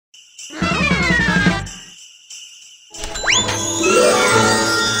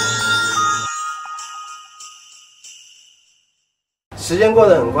时间过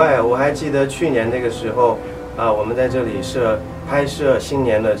得很快，我还记得去年那个时候，我们在这里拍摄新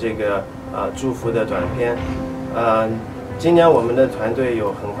年的这个祝福的短片，今年我们的团队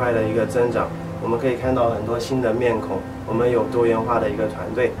有很快的一个增长，我们可以看到很多新的面孔，我们有多元化的一个团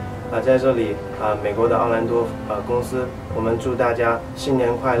队，在这里美国的奥兰多公司，我们祝大家新年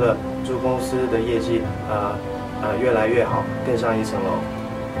快乐，祝公司的业绩越来越好，更上一层楼。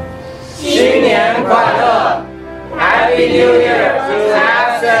新年快乐 ！Happy New Year to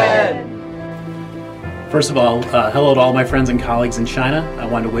Absen! First of all, hello to all my friends and colleagues in China. I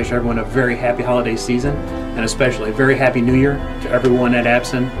want to wish everyone a very happy holiday season, and especially a very happy New Year to everyone at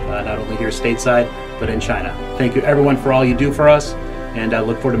Absen, not only here stateside, but in China. Thank you everyone for all you do for us, and I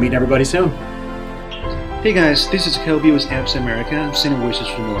look forward to meeting everybody soon. Hey guys, this is Kobe with Absen America. I'm sending voices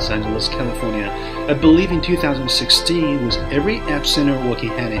from Los Angeles, California. I believe in 2016, with every Absenter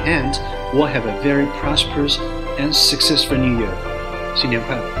working hand in hand, we'll have a very prosperous and successful New Year. 新年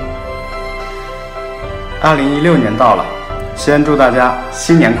快乐！2016年到了，先祝大家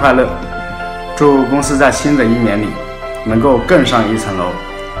新年快乐！祝公司在新的一年里能够更上一层楼，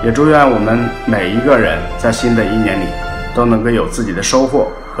也祝愿我们每一个人在新的一年里都能够有自己的收获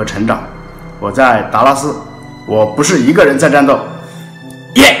和成长。我在达拉斯，我不是一个人在战斗。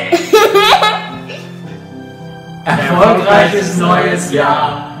耶！Erfolgreiches neues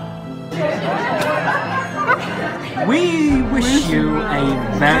Jahr! We wish you a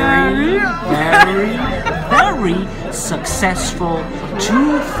very, very, very successful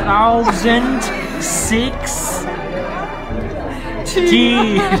 2016.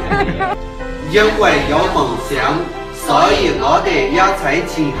 因為有夢想，所以我哋一齊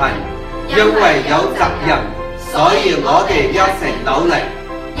前行。因為有責任，所以我哋一齊努力；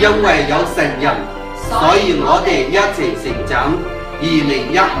因為有承認，所以我哋一齊成長。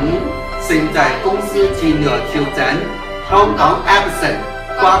2015盛大公司戰略調整，香港 Absen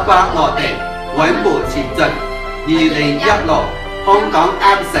呱呱落地，穩步前進。2016香港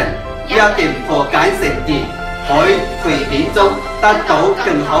Absen 一定破繭成蝶，喺蛻變中得到更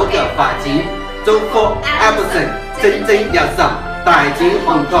好嘅發展。祝福 Absen 蒸蒸日上，大展宏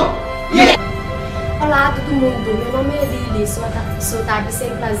圖。Olá todo mundo, meu nome é Lili, sou da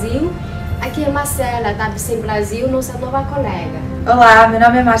Absen Brasil. Aqui é Marcela, da Absen Brasil, nossa nova colega. Olá, meu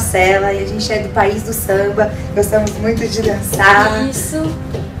nome é Marcela e a gente é do país do samba, gostamos muito de dançar. Isso,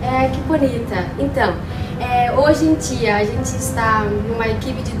 que bonita. Então, hoje em dia a gente está numa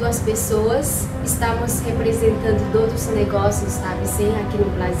equipe de 2 pessoas, estamos representando todos os negócios da Absen aqui no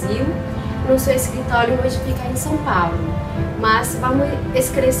Brasil. Nosso escritório hoje fica em São Paulo, mas vamos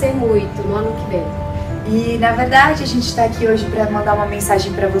crescer muito no ano que vem. E na verdade a gente está aqui hoje para mandar uma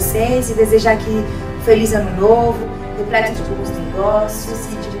mensagem para vocês e desejar que um feliz ano novo, repleto de bons negócios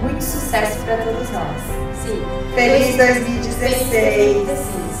e de muito sucesso para todos nós. Sim. Feliz 2016!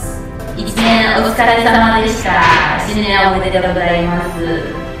 1年お疲れ様でした。新年おめでとうございます。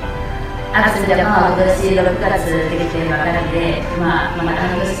アクセスジャパンは今年6月できてばかりで、まだ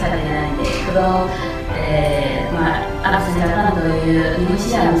半年しか経ってないんで、アクセスジャパンというミニ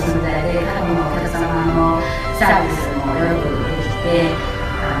シアの存在で、過去のお客様のサービスもよくできて、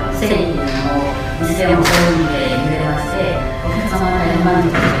製品も実践もそういう意味で見れまして、お客様の大変満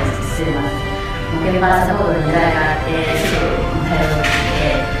足しています。現場サポートに依頼があって、すぐ対応し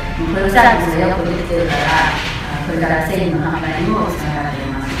てこういうサービスがよくできているから、これから製品の販売にもつながってい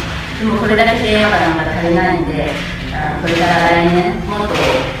ます。でもこれだけでまだまだ足りないんで、これから来年もっとこ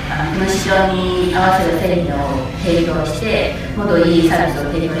の市場に合わせる製品を提供して、もっといいサービスを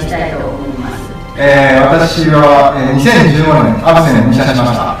提供したいと思います。私は2015年アブセンに入社し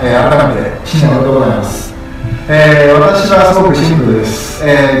ました。改めて新年おめでとうございます。私はすごくシンプルです。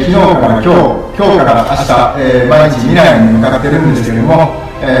昨日から今日から明日、毎日未来に向かっているんですけれども、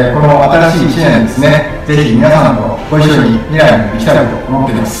この新しい1年ですね、ぜひ皆さんとご一緒に未来に行きたいと思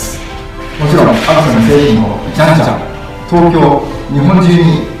っています。もちろんアブセンの製品をじゃんじゃん東京、日本中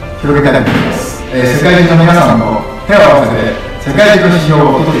に広げたいと思います。世界中の皆さんと手を合わせて世界中の市場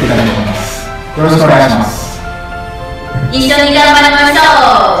を取っていきたいと思います。よろしくお願いします。一緒に頑張りまし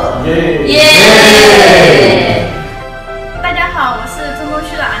ょう。イエーイ！大家好，我是中东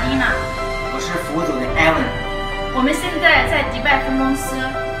区的阿丽娜。我是服务组的 Alan。我们现在在迪拜分公司，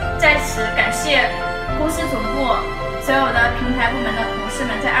在此感谢公司总部所有的平台部门的同事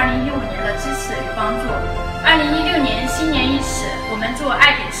们在2015年的支持与帮助。2016年新年伊始，我们祝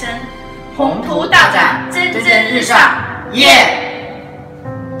爱迪生宏图大展，蒸蒸日上，耶！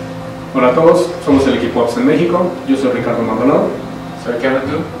 Hola a todos, somos el equipo Absen México. Yo soy Ricardo Maldonado. Soy Kevin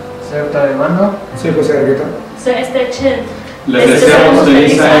Du. Soy Octavio Mando. Soy José Argueta. Soy Esther Chen. Les deseamos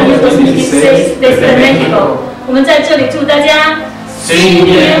feliz año 2016 desde México. 我们在这里祝大家新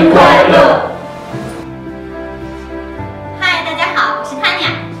年快乐！嗨，大家好，我是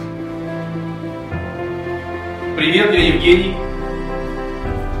Tanya。Привет, я Евгений.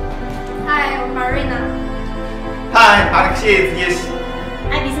 Hi, I'm Marina. Hi, Alexey здесь.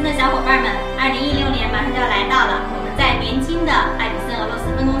 爱比森的小伙伴们，2016年马上就要来到了，我们在年轻的爱比森俄罗斯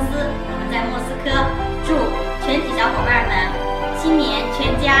分公司，我们在莫斯科，祝全体小伙伴们新年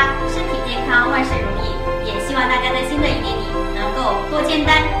全家身体健康，万事如意。也希望大家在新的一年里能够多签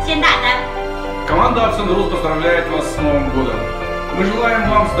单，签大单。Команда Absen поздравляет вас с Новым годом. Мы желаем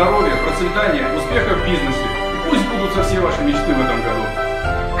вам здоровья, процветания, успеха в бизнесе. И пусть сбудутся все ваши мечты в этом году.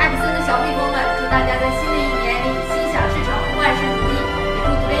 爱比森的小蜜蜂们，祝大家在新的一年里心想事成，万事如意。也祝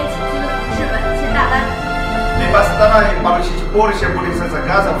昨天起薪的同事们签大单。Мы постараемся получить больше больше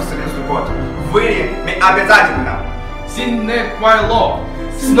заказов в следующий год. Вы мы обязательно. Синеквайло!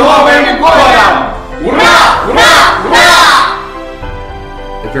 С Новым годом! Ура! Ура! Ура!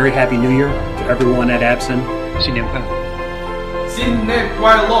 A very happy New Year to everyone at Absen. 新年快乐！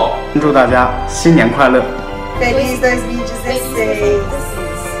 Синеквайло! 祝大家新年快乐！ Feliz 2016!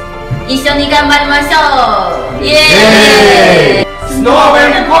 一緒に頑張りましょう！耶！ С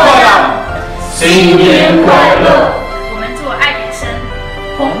Новым годом! 新年快乐！我们祝爱比森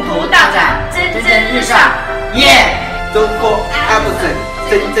宏图大展，蒸蒸日上！耶！祝福 Absen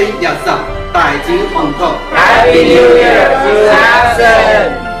蒸蒸日上，大展宏圖。 Happy New Year to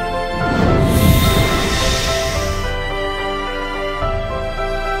Absen!